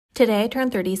Today I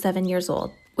turned 37 years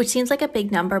old, which seems like a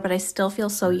big number, but I still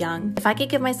feel so young. If I could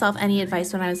give myself any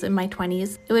advice when I was in my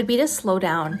 20s, it would be to slow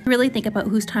down, really think about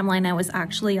whose timeline I was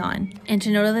actually on, and to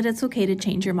know that it's okay to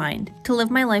change your mind, to live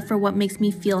my life for what makes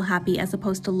me feel happy as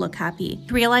opposed to look happy,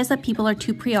 to realize that people are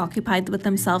too preoccupied with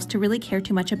themselves to really care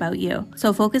too much about you.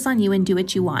 So focus on you and do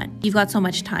what you want. You've got so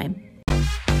much time.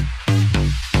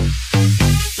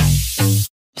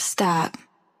 Stop.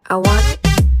 I want it.